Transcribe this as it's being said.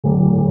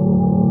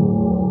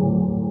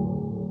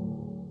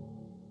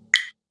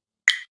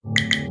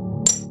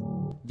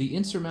The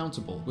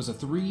Insurmountable was a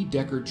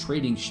 3-decker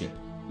trading ship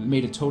that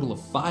made a total of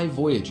 5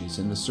 voyages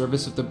in the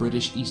service of the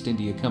British East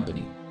India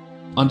Company.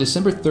 On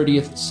December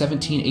 30th,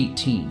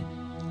 1718,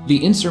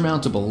 the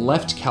Insurmountable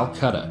left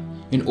Calcutta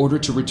in order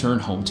to return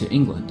home to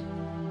England.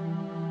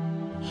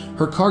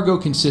 Her cargo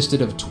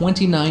consisted of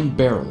 29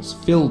 barrels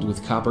filled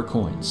with copper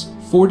coins,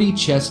 40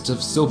 chests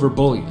of silver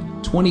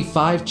bullion,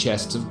 25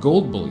 chests of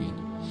gold bullion,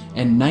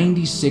 and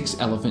 96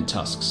 elephant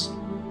tusks.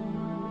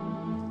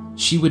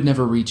 She would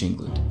never reach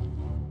England.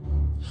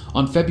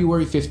 On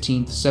February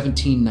 15,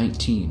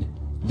 1719,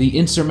 the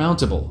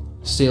Insurmountable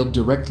sailed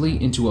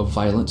directly into a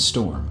violent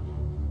storm,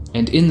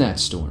 and in that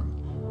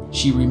storm,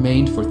 she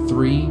remained for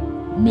 3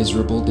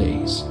 miserable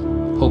days,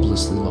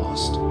 hopelessly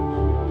lost.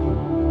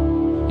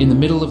 In the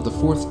middle of the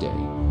 4th day,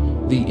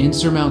 the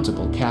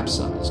Insurmountable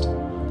capsized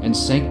and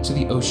sank to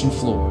the ocean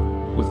floor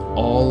with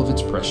all of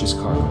its precious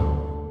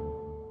cargo.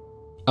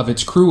 Of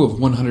its crew of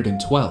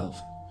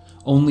 112,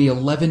 only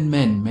 11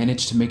 men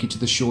managed to make it to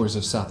the shores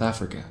of South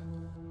Africa.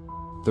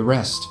 The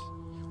rest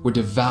were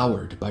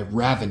devoured by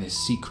ravenous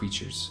sea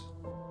creatures.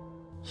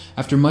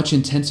 After much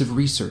intensive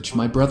research,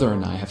 my brother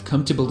and I have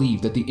come to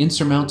believe that the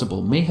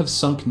Insurmountable may have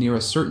sunk near a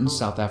certain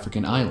South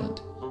African island.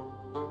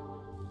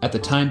 At the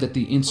time that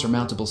the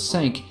Insurmountable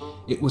sank,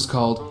 it was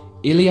called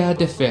Ilha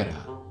de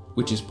Fera,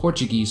 which is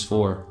Portuguese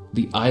for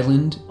the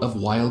Island of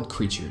Wild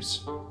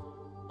Creatures.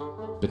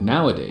 But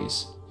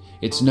nowadays,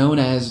 it's known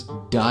as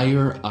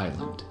Dire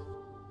Island.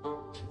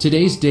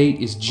 Today's date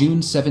is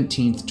June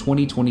 17th,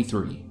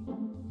 2023.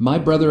 My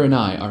brother and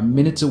I are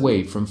minutes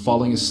away from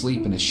falling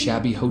asleep in a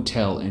shabby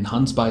hotel in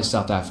Huntsby,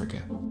 South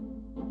Africa.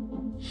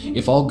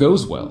 If all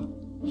goes well,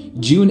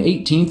 June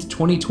 18th,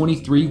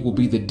 2023 will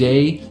be the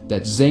day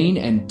that Zane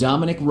and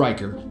Dominic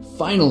Riker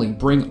finally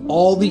bring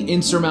all the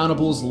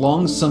Insurmountable's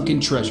long-sunken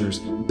treasures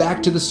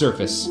back to the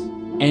surface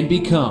and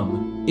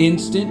become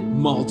instant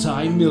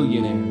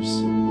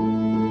multi-millionaires.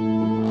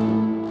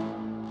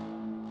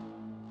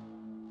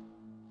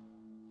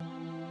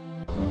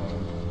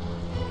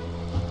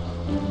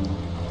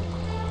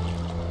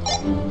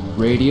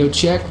 Radio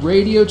check,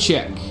 radio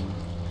check.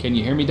 Can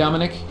you hear me,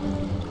 Dominic?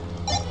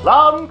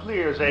 Loud and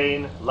clear,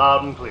 Zane.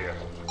 Loud and clear.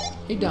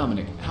 Hey,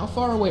 Dominic, how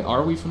far away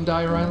are we from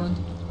Dire Island?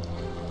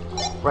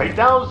 Right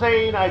now,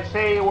 Zane, I'd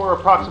say we're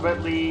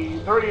approximately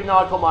 30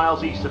 nautical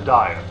miles east of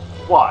Dire.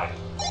 Why?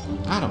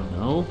 I don't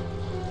know.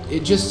 It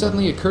just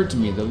suddenly occurred to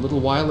me that a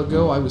little while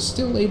ago I was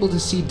still able to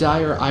see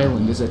Dire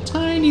Island as a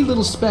tiny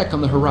little speck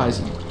on the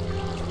horizon.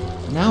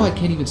 Now I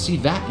can't even see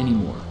that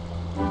anymore.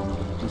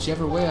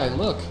 Whichever way I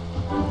look,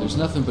 there's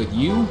nothing but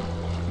you,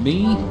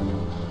 me,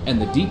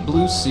 and the deep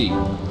blue sea.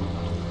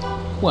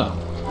 Well,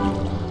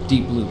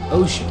 deep blue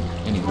ocean,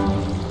 anyway.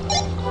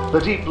 The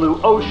deep blue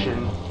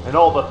ocean and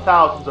all the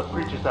thousands of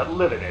creatures that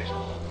live in it.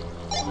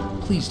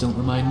 Please don't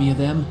remind me of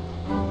them.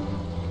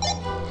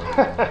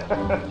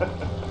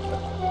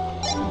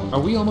 Are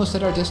we almost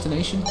at our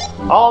destination?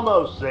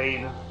 Almost,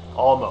 Zane.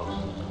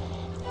 Almost.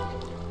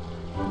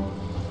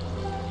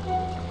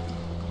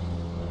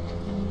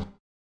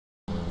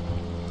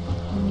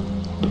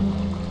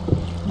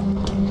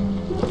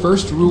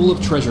 First rule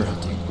of treasure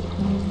hunting.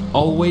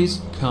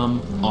 Always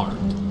come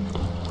armed.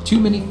 Too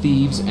many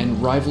thieves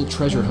and rival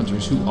treasure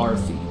hunters who are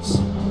thieves.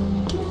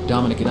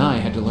 Dominic and I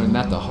had to learn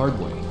that the hard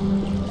way.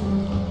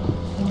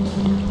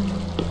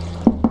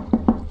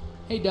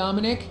 Hey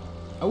Dominic,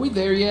 are we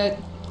there yet?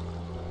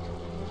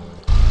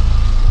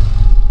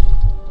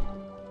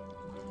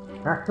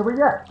 Actually,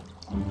 yes.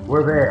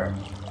 We're there.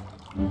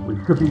 We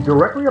should be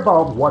directly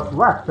above what's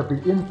left of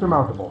the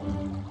Insurmountable.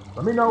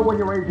 Let me know when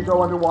you're ready to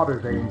go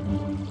underwater, Zane.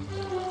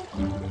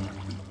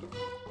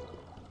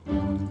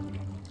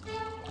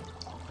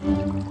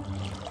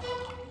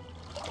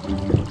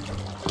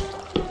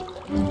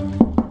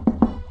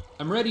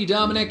 I'm ready,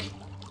 Dominic.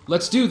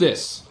 Let's do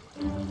this.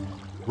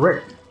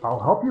 Great. I'll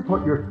help you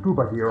put your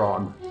scuba gear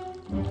on.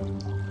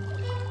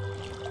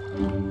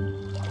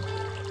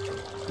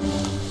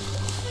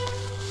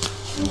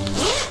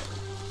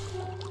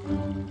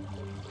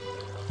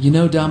 You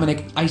know,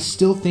 Dominic, I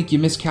still think you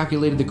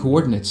miscalculated the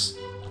coordinates.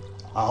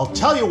 I'll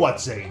tell you what,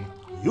 Zane.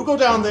 You go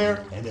down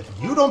there, and if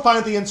you don't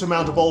find the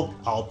Insurmountable,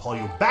 I'll pull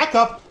you back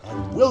up,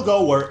 and we'll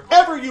go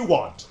wherever you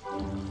want.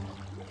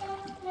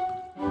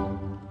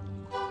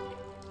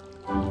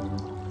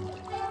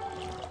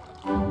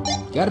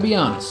 Gotta be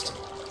honest,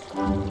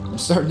 I'm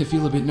starting to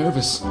feel a bit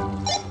nervous.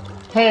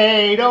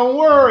 Hey, don't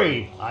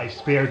worry. I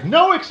spared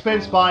no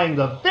expense buying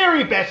the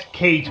very best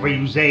cage for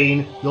you,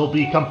 Zane. You'll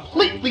be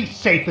completely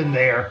safe in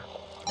there.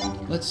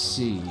 Let's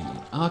see,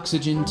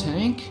 oxygen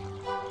tank,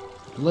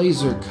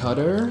 laser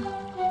cutter.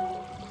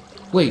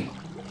 Wait,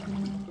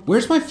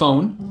 where's my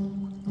phone?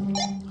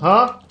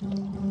 Huh?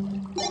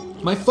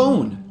 My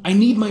phone! I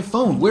need my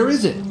phone! Where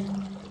is it?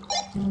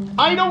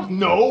 I don't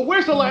know.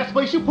 Where's the last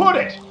place you put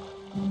it?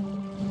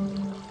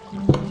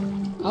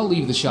 I'll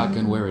leave the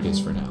shotgun where it is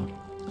for now.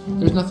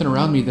 There's nothing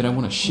around me that I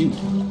want to shoot.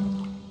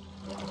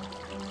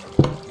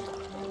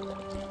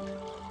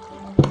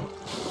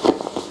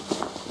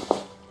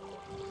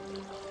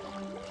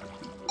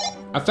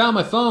 I found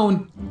my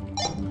phone!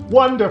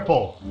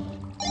 Wonderful!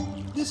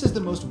 This is the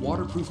most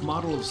waterproof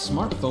model of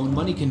smartphone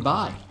money can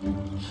buy.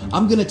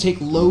 I'm gonna take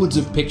loads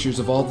of pictures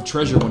of all the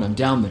treasure when I'm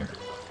down there.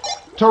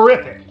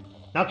 Terrific!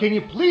 Now can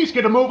you please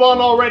get a move on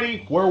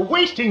already? We're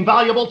wasting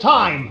valuable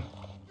time!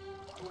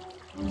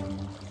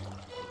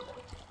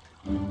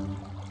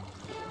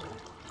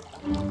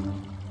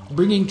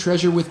 Bringing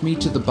treasure with me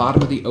to the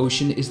bottom of the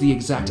ocean is the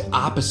exact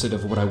opposite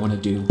of what I want to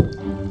do.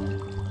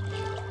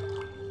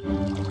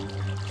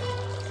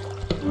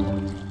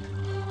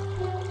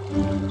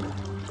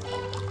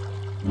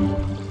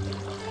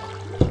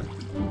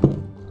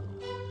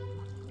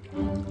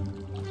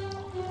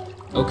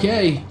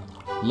 Okay,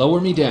 lower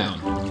me down.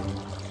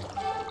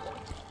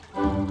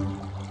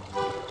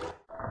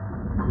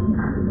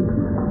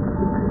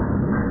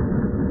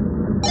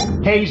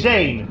 Hey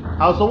Zane,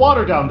 how's the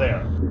water down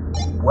there?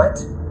 Wet,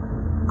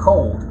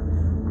 cold,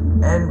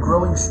 and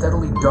growing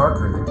steadily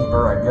darker the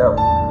deeper I go.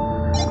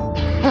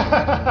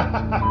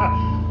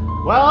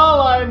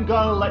 Well, I'm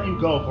gonna let you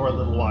go for a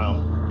little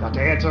while. Got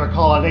to answer a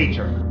call on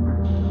nature.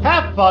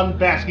 Have fun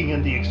basking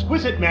in the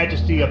exquisite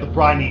majesty of the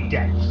briny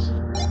depths.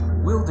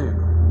 Will do.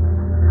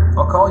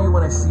 I'll call you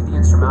when I see the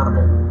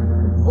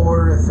insurmountable,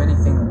 or if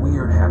anything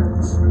weird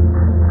happens.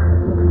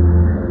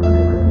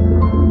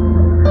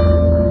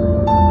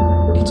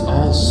 It's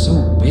all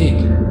so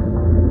big.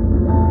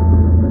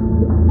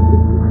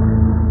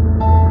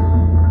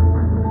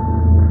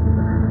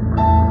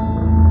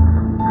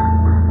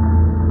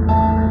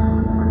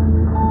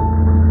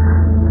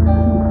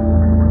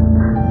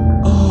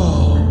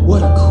 Oh,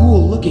 what a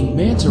cool looking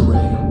manta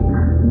ray.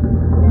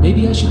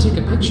 Maybe I should take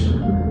a picture.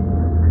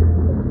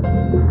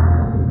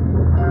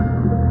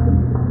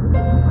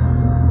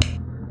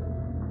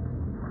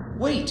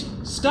 Wait,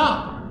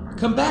 stop!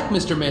 Come back,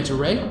 Mr. Manta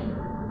Ray.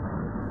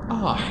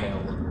 Aw,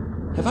 hell.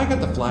 Have I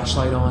got the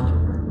flashlight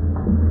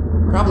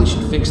on? Probably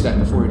should fix that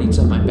before it eats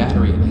up my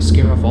battery and I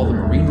scare off all the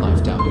marine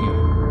life down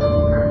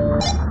here.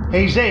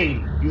 Hey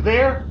Zane, you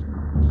there?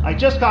 I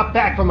just got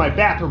back from my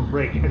bathroom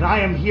break and I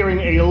am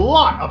hearing a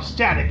lot of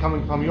static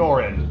coming from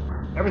your end.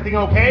 Everything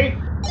okay?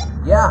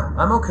 Yeah,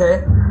 I'm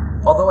okay.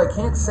 Although I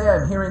can't say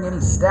I'm hearing any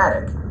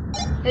static.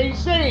 Hey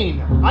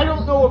Zane, I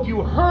don't know if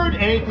you heard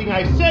anything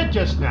I said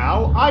just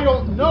now. I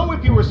don't know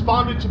if you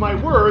responded to my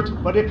words,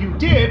 but if you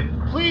did,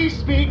 please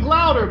speak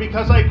louder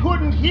because I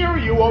couldn't hear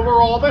you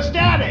over all the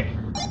static.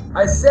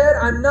 I said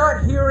I'm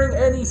not hearing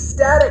any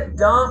static,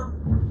 Dom.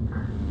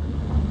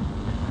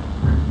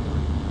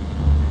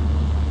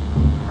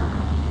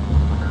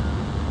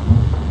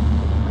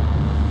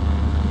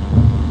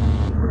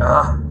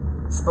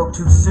 Spoke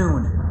too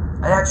soon.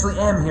 I actually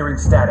am hearing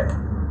static.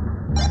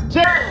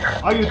 Zane,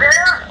 are you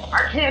there?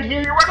 I can't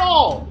hear you at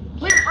all.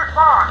 Please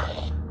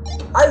respond.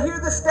 I hear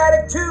the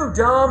static too,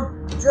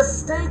 Dom. Just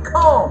stay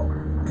calm.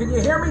 Can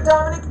you hear me,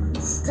 Dominic?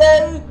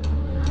 Stay.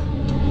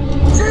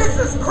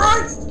 Jesus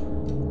Christ!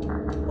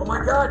 Oh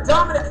my God,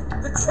 Dominic!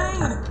 The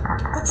chain!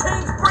 The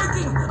chain's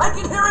breaking! I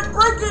can hear it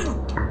breaking!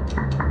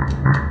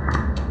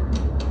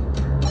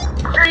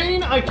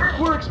 Zane, I think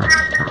we're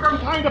experiencing some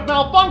kind of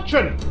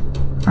malfunction.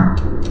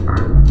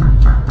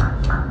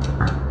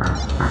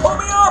 Pull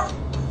me up!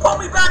 Pull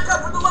me back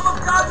up for the love of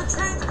God! The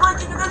chain's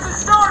breaking and there's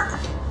a shark!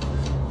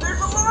 There's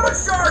a lot of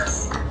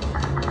sharks!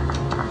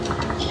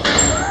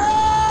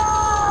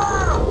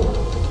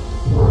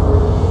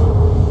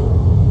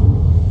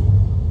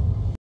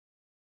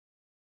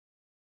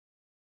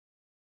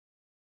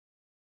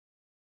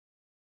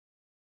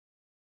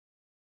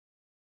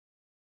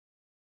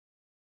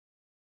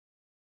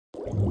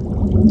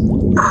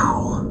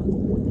 Ow!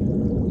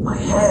 My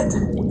head!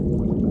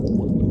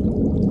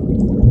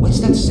 What's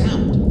that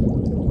sound?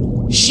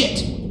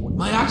 Shit!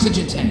 My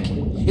oxygen tank!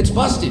 It's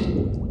busted!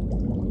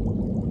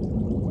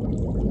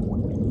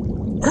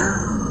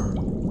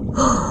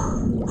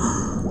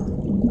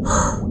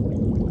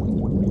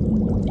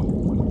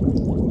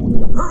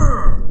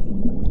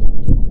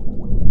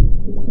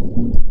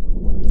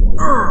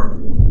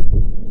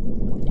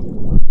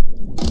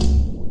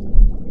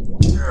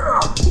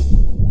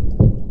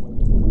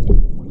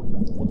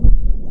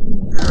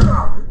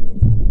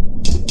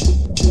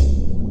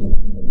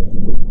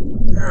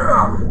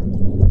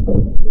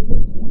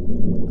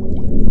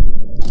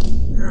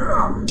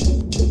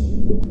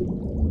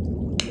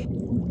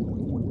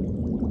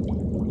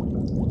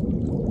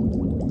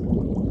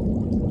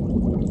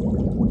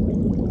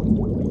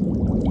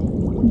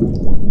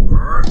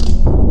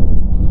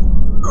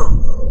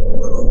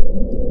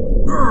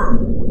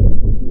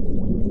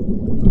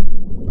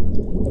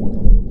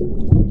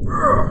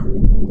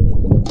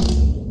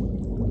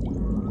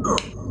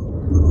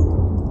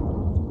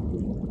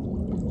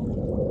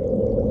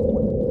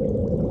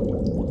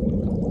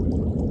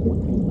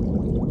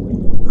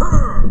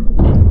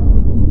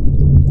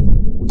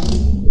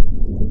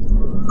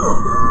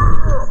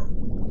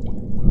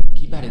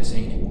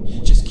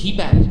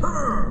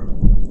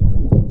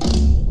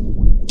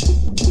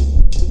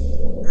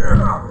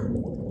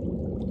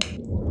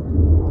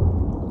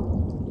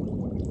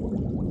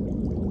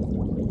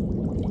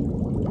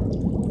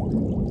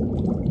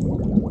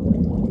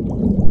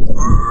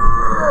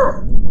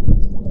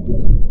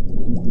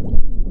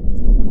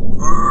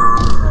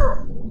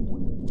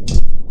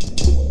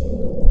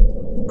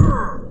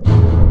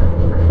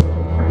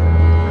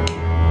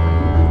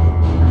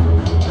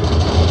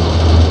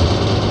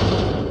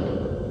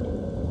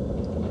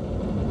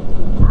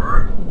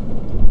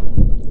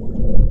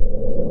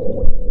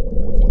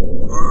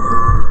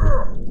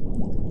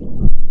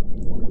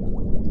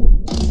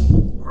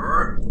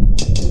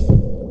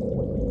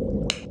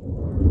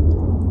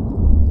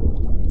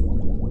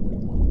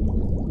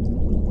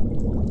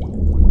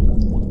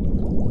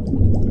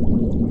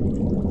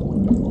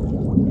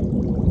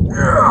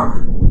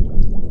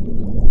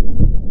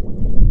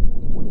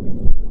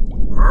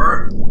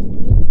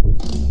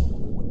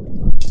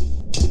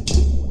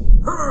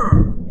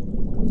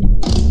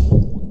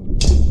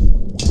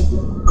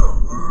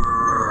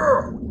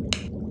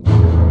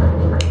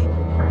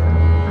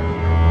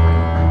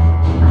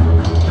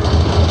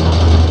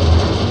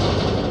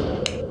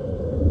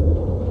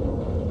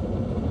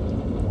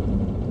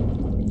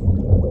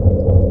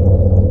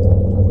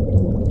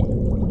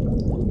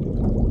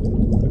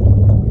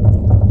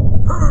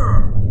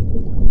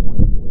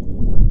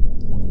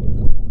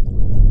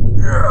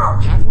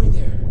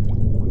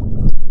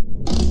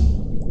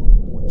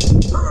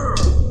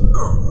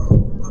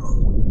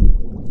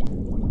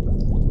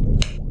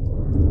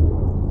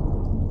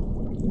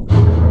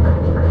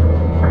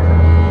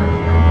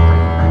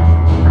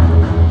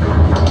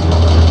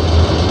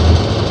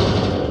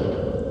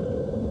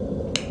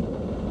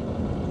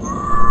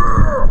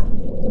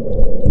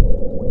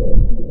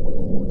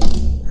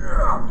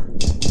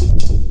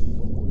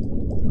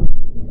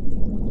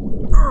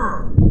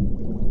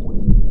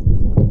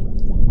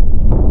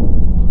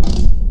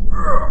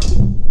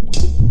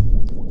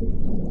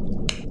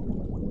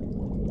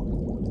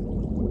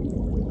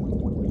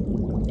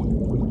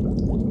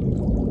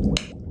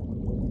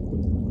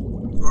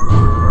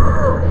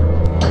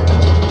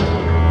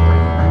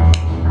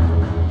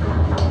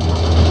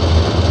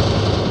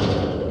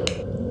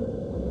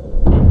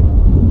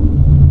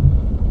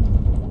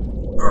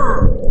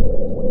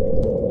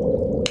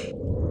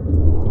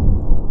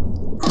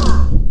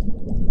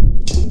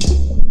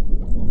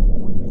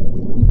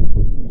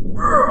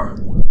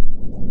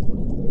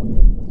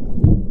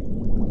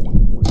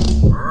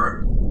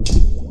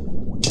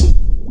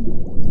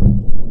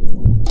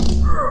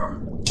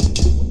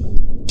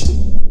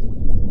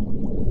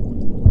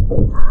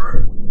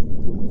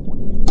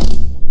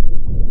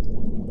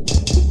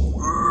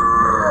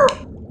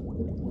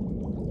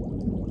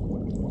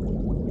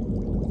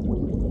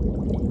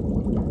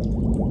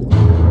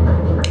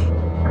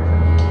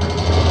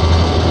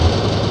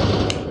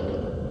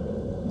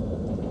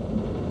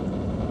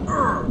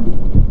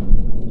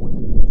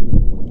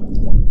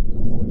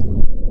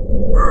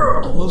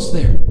 almost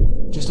there.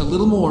 Just a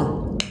little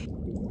more.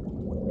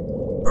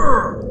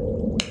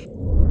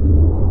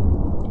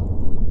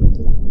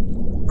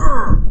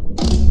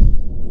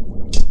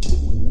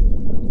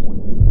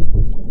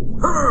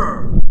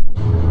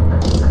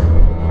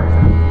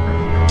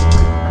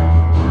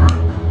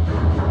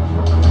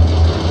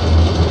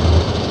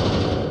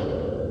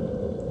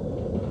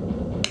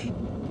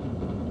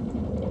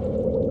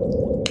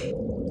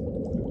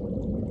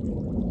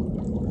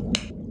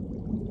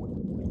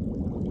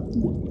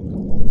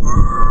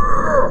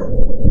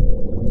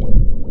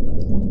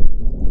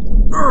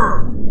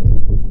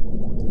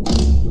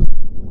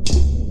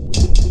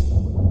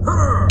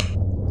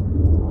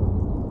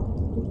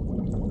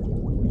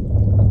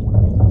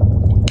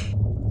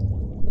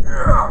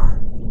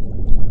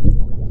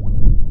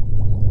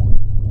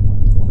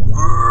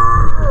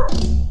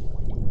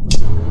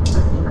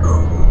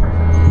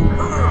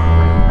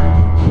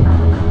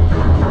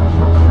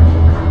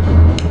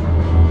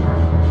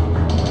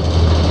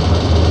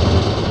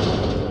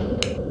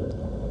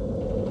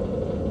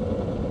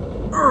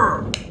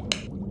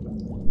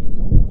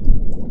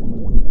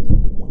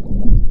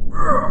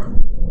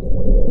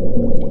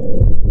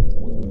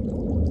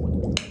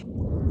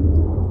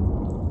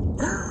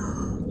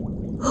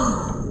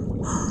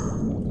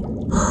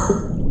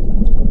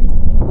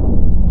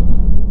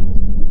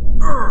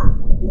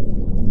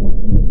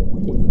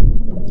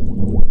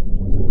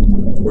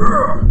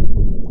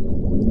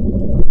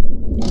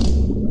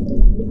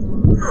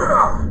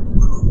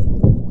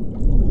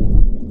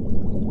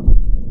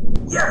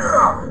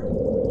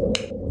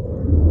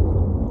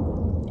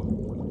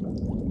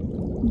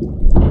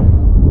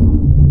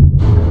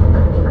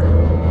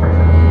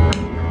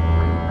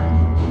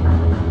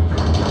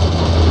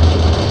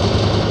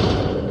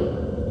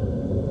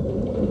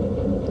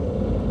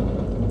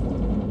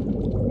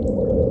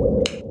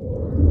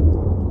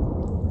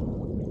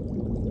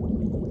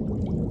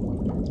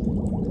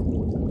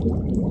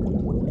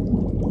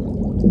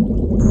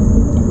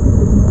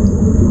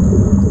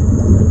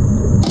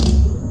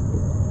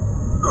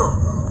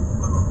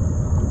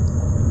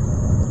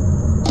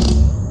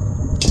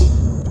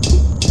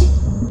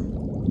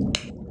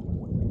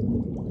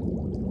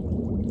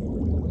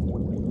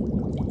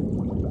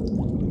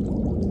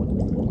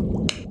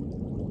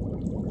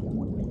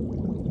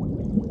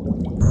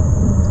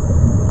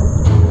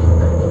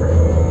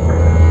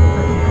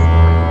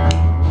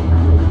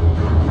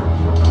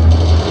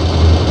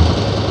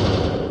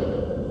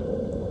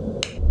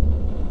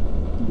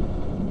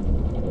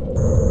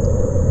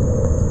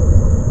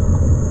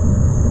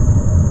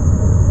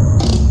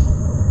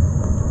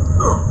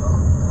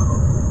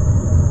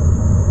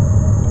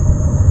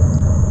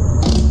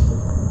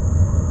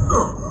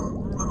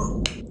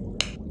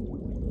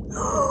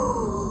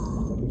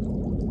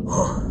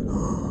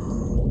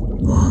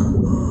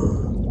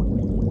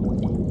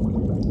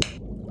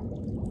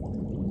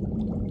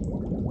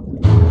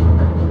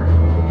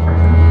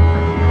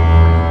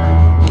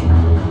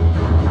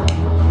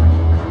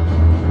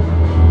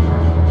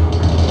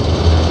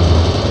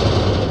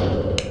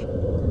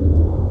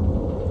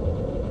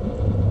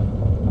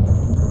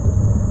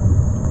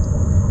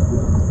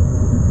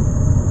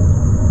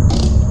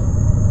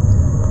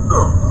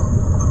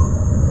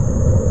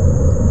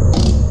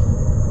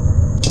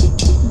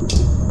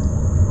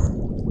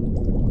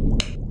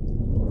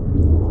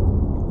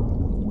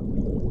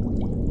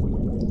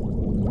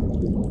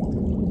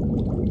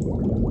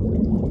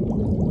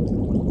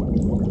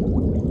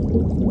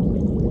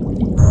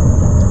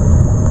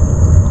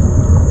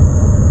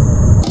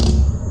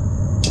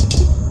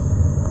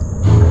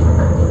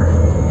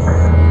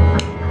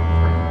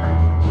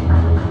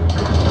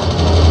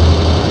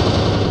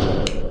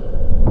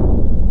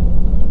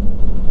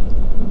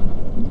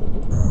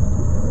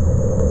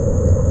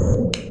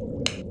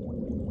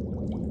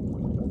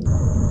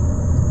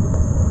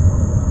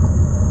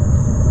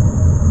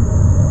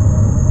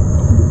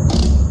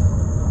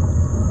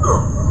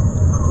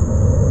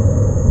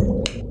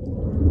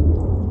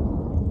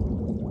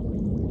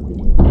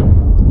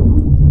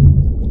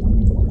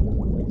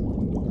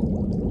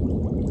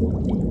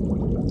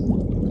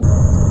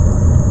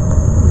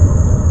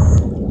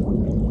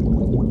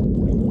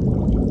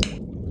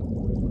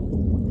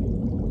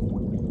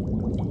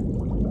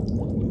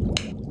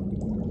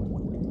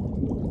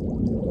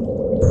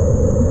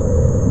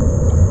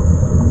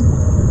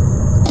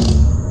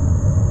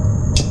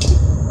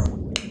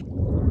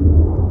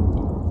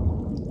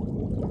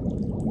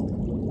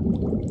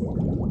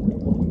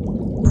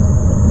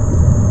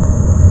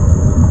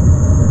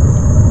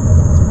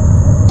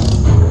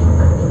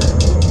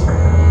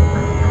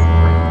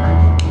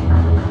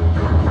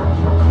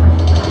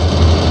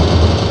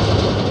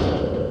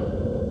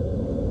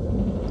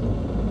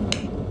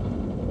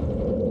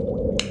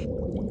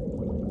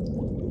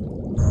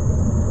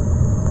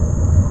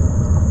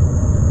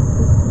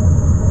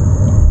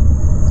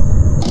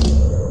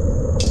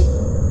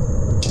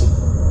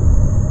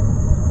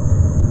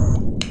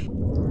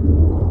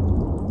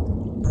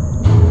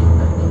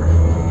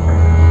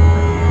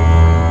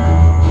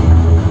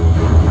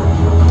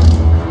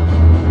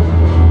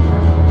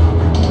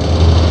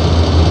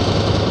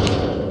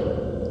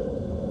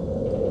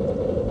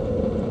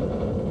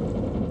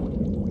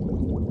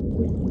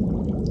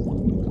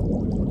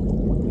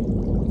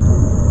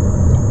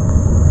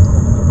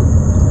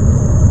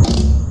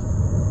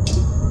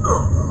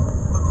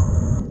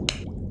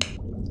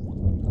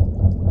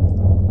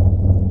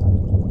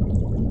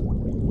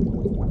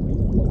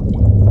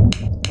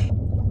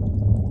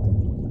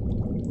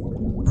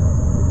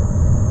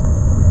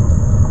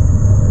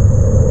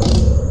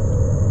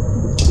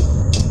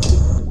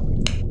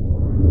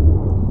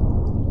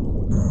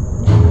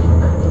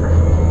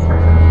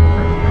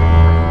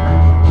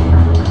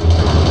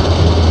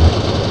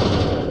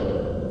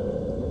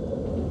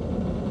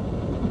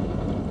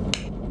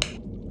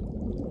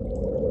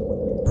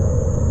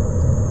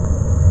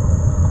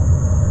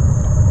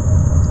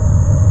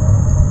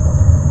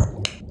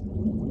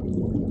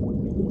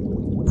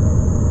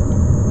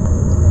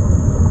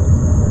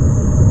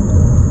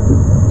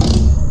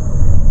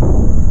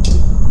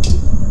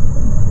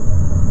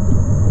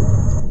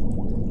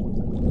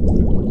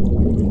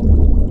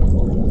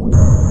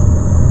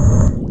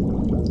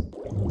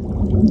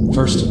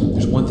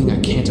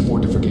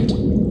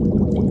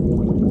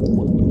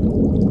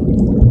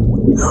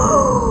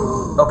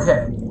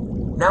 Okay,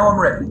 now I'm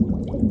ready.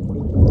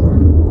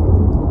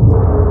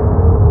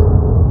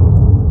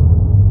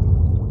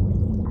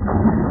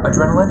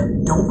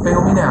 Adrenaline, don't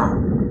fail me now.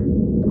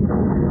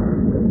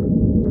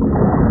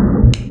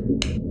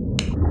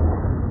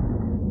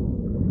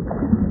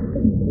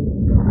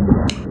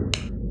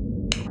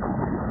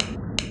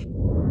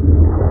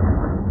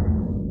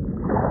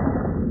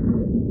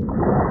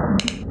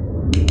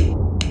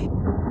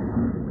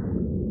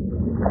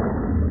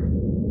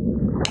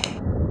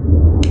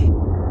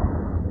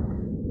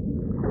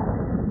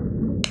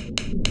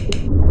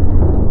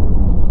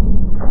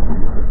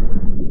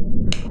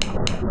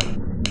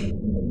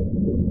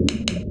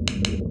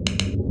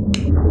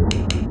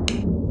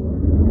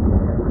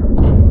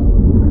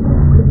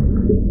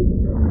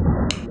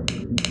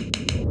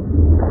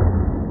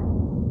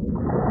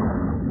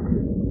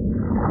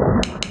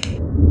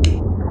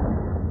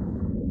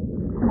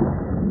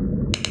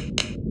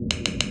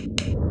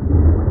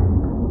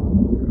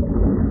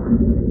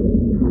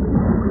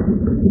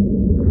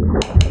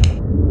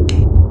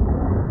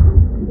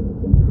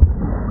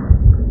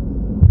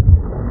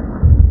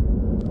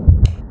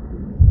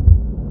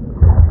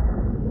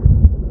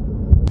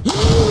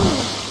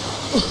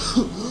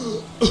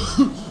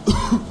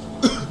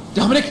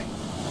 Dominic?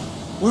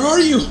 Where are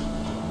you?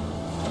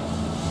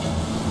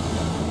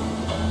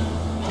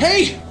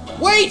 Hey!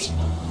 Wait!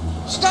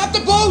 Stop the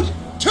boat!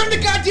 Turn the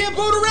goddamn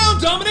boat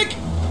around, Dominic!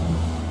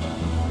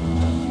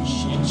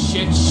 Shit!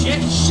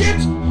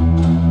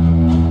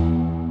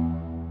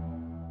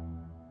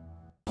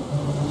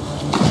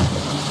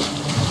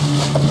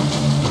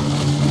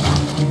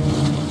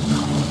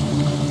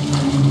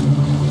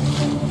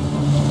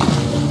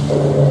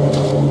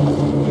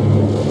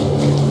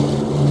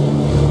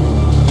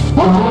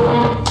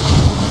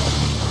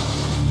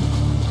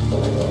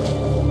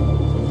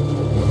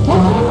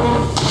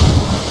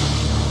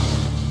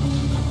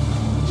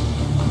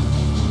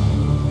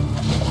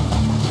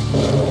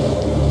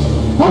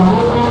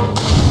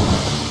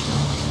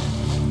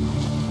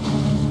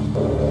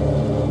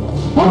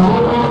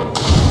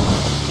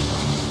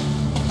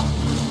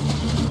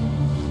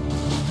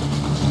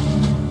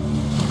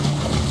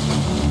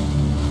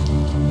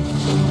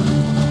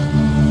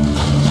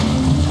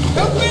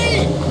 Help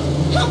me!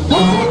 Help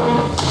me!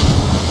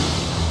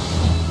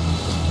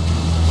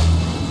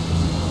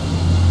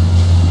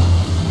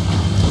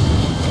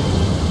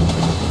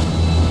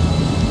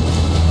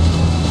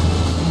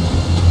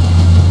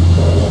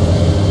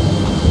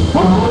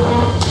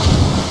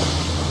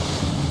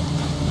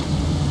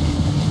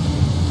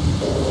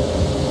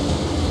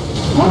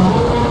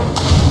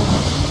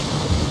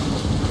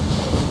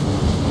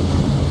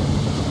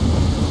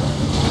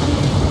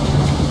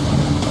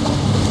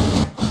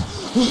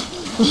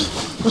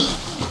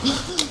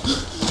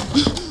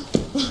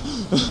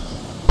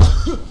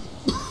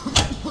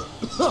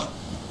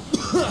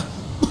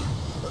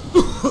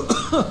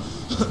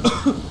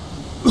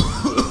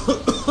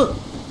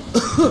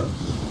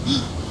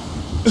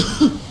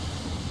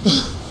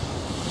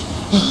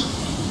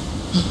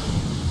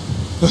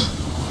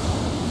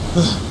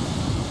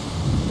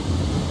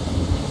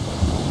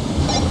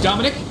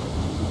 Dominic?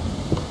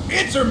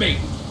 Answer me!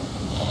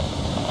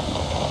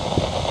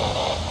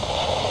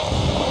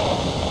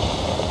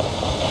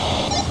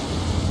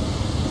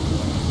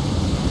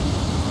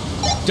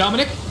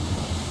 Dominic?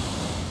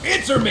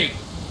 Answer me!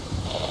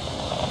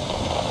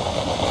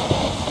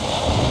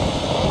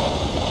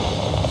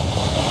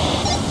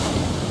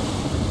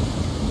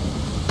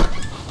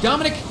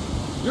 Dominic,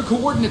 your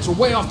coordinates are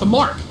way off the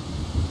mark.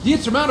 The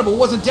insurmountable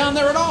wasn't down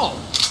there at all.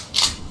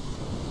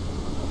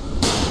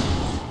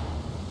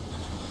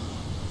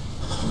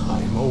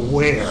 I'm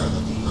aware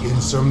that the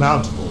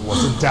insurmountable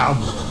wasn't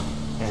down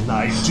there, and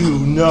I do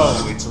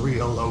know its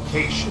real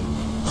location.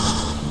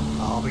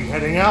 I'll be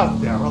heading out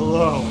there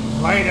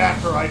alone right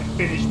after I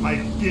finish my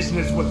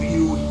business with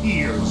you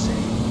here,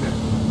 Zane.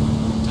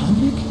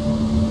 Dominic?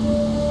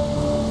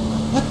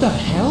 What the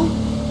hell?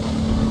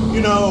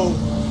 You know,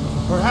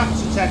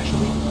 perhaps it's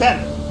actually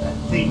better that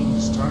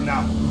things turn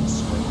out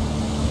this way.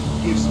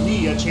 Gives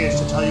me a chance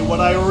to tell you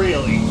what I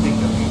really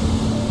think of you.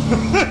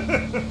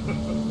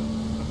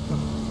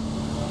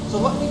 So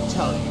let me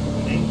tell you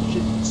an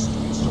ancient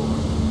history story.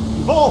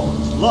 You've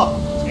always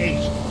loved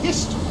ancient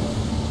history,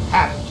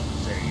 haven't you,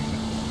 Zane?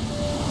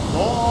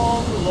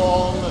 Long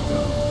ago,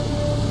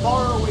 in the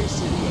faraway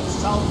city of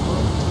South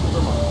Burlington,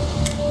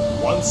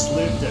 Vermont, once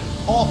lived an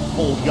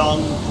awful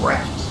young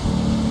brat.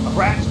 A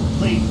brat who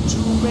played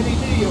too many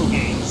video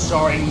games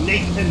starring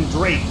Nathan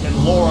Drake and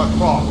Laura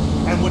Croft,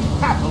 and would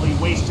happily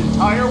waste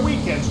entire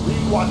weekends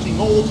rewatching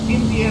old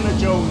Indiana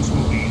Jones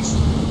movies.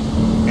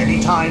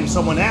 Anytime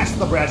someone asked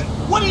the brat,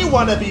 "What do you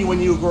want to be when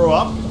you grow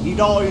up?" he'd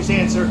always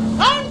answer,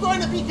 "I'm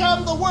going to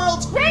become the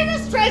world's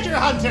greatest treasure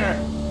hunter."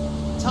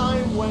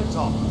 Time went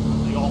on.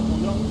 The awful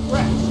young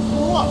brat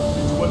grew up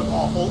into an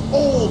awful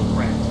old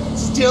brat,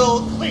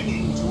 still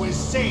clinging to his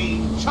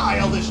same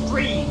childish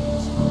dreams.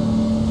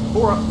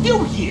 For a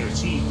few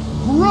years, he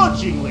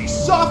grudgingly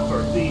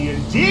suffered the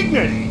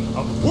indignity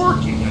of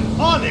working an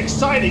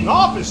unexciting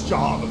office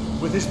job,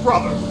 with his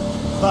brother.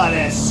 But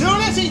as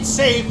soon as he'd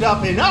saved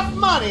up enough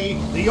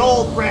money, the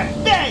old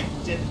brat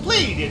begged and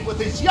pleaded with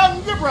his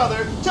younger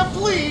brother to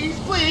please,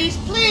 please,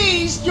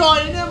 please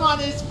join him on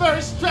his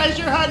first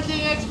treasure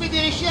hunting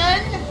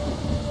expedition.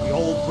 The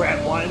old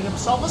brat wanted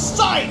himself a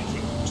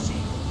sidekick, you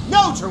see.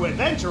 No true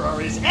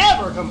adventurer is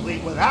ever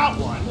complete without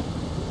one.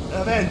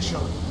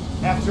 Eventually,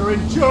 after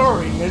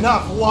enduring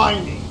enough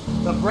whining,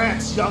 the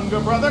brat's younger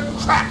brother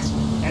cracked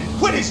and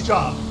quit his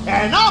job,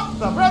 and off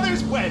the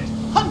brothers went,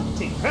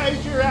 hunting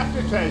treasure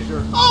after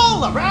treasure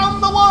all around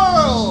the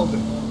world.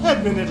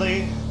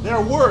 Admittedly,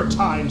 there were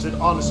times it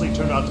honestly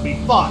turned out to be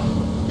fun,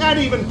 and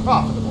even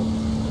profitable.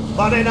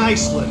 But in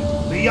Iceland,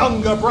 the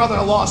younger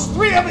brother lost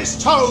 3 of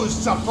his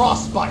toes to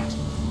frostbite.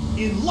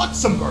 In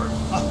Luxembourg,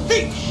 a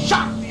thief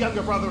shot the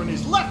younger brother in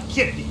his left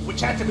kidney,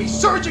 which had to be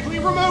surgically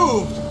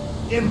removed.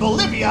 In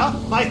Bolivia,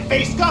 my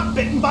face got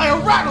bitten by a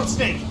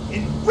rattlesnake.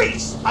 In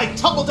Greece, I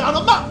tumbled down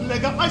a mountain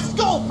and got my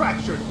skull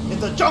fractured. In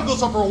the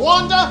jungles of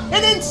Rwanda,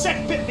 an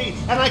insect bit me,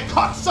 and I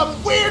caught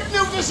some weird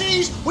new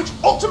disease which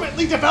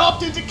ultimately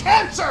developed into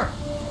cancer.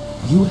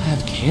 You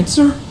have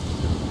cancer?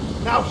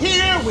 Now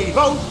here we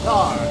both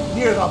are,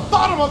 near the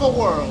bottom of the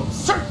world,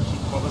 searching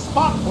for the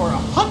spot where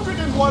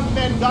 101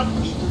 men got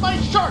eaten by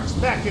sharks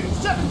back in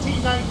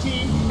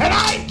 1719, and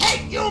I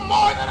hate you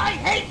more than I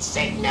hate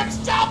Satan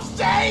himself,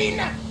 Zane!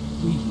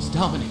 Please,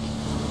 Dominic.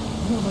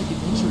 I don't like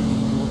adventuring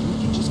anymore.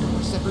 We can just go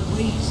our separate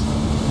ways.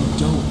 You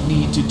don't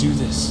need to do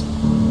this.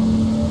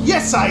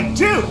 Yes, I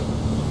do!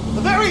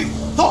 The very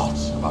thought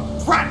of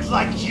a brat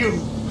like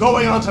you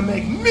going on to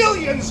make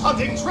millions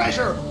hunting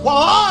treasure while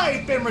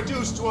I've been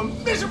reduced to a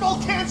miserable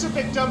cancer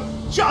victim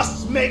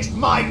just makes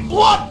my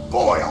blood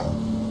boil!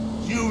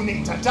 You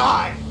need to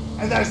die,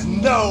 and there's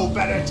no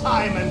better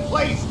time and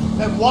place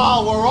than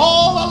while we're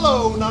all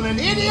alone on an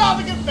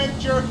idiotic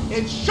adventure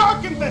in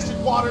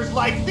shark-infested waters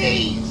like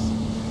these.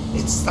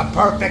 It's the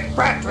perfect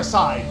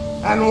fratricide,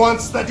 and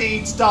once the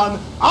deed's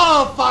done,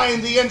 I'll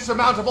find the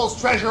Insurmountable's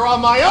treasure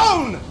on my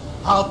own.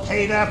 I'll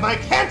pay to have my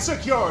cancer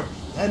cured,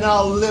 and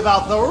I'll live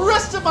out the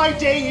rest of my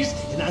days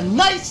in a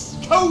nice,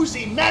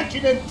 cozy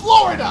mansion in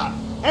Florida.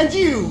 And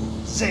you,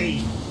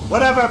 Zane,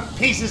 whatever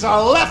pieces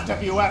are left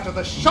of you after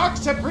the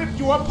sharks have ripped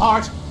you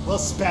apart, will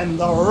spend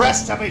the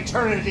rest of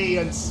eternity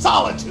in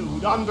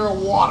solitude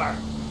underwater.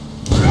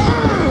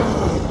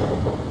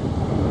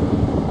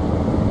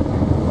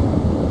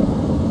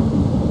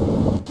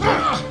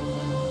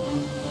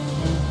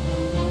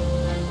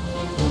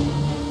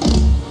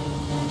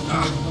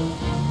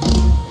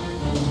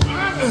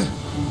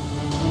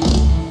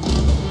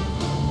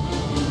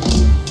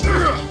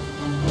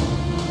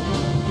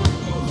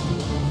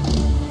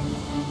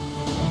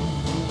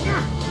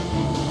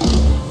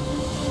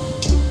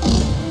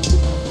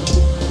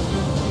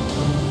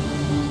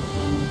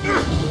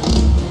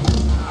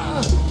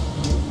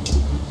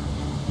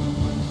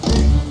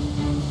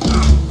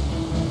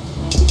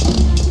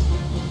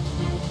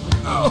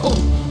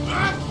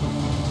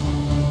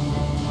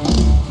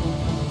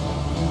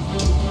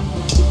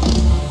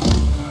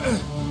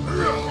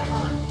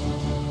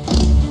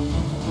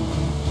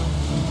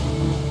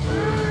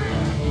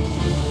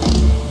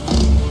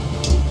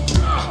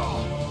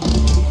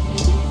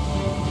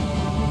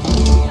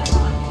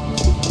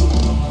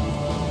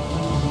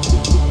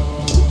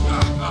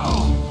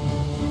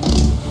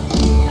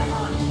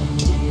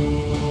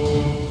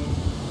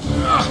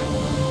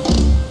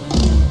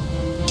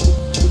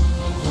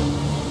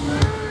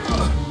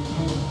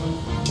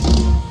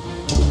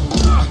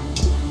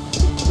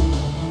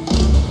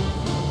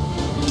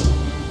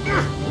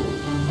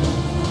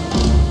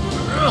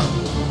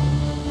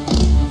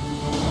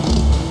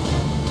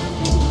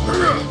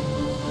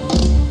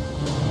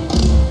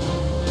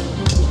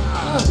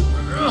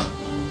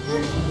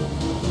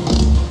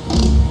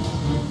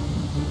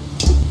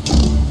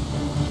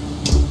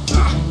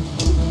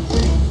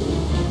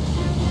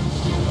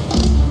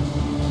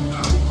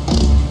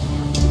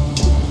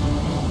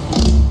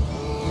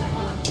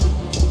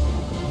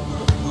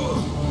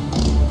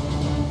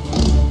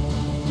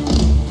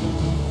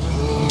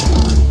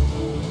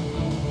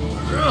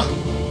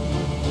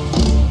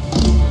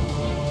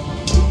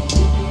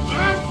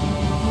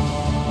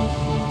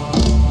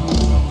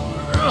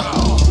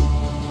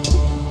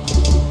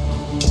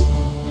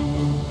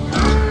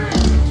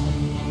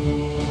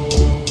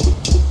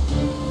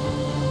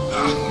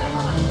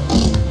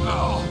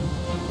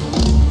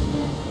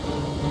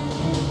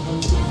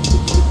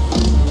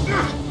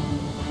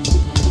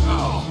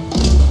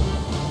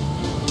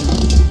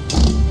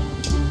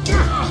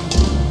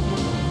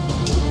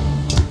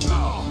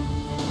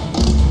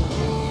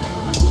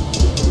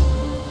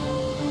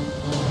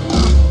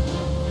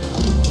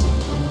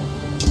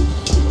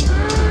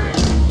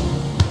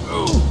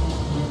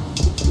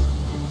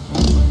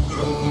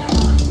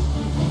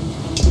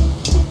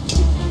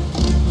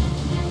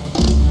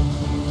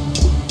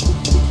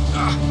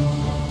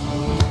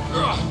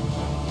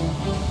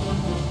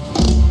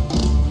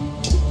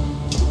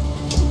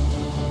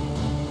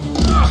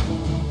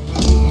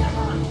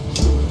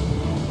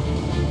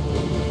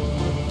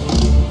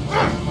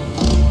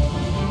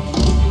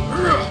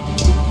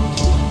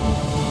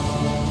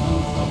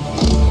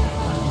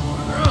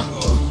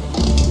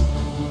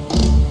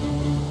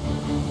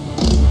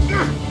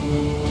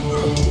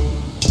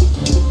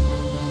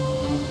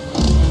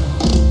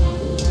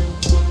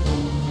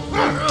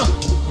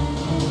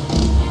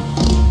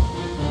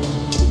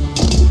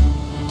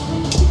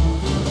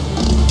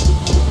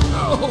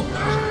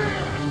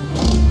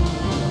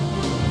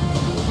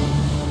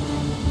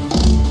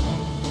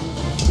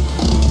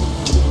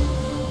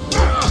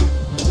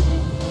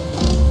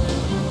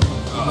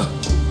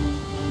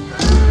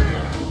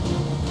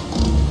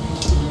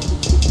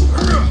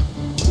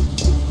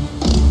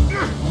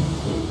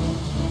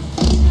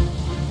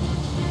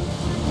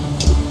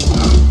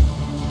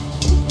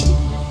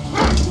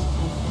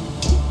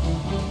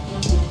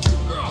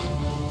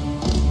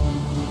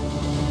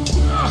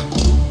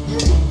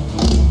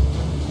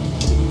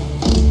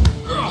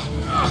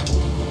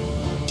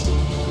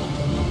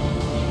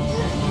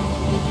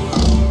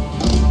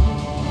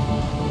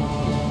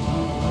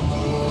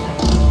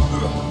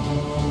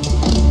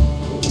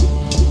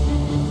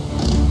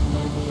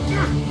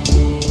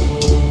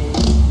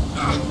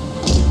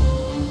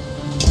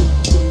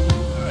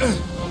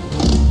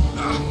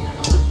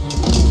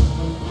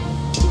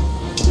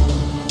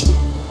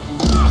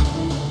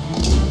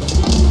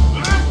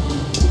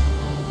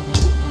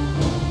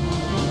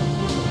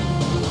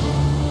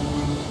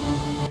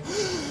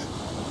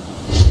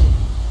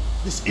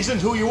 This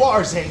isn't who you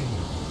are, Zane.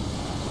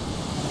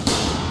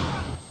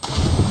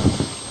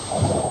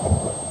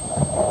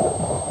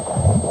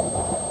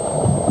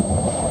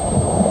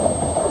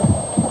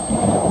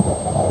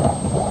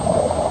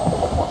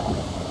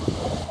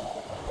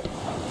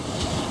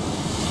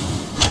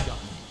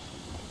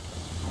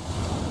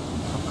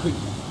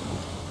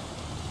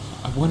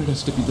 I wanted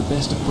us to be the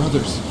best of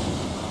brothers.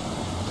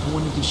 I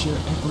wanted to share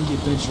every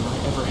adventure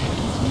I ever had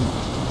with you.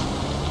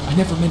 I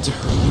never meant to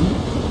hurt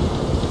you.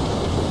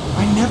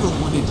 I never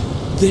wanted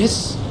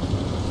this.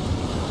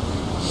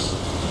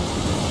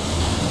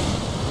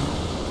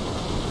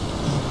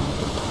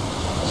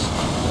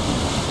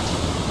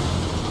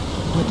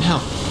 What now?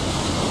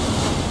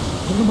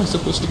 Where am I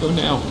supposed to go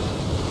now?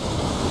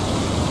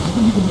 I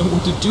don't even know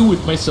what to do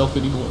with myself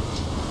anymore.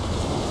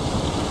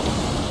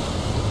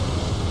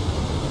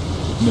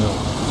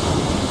 No.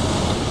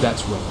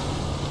 That's right.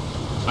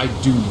 I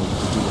do know what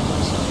to do with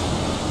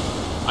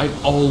myself.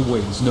 I've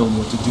always known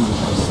what to do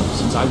with myself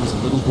since I was a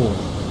little boy.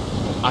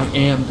 I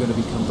am going to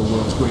become the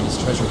world's greatest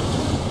treasure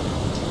hunter.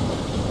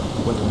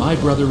 Whether my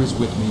brother is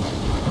with me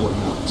or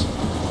not.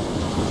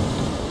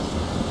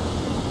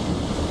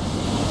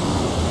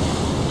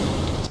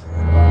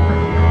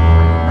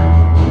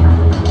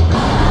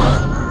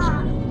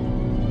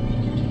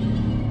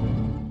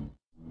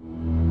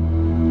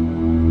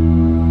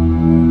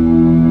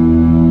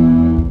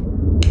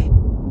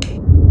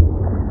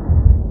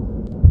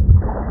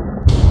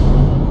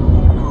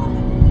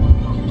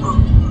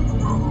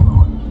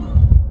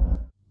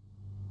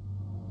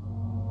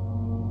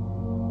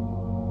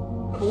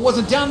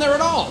 Wasn't down there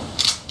at all.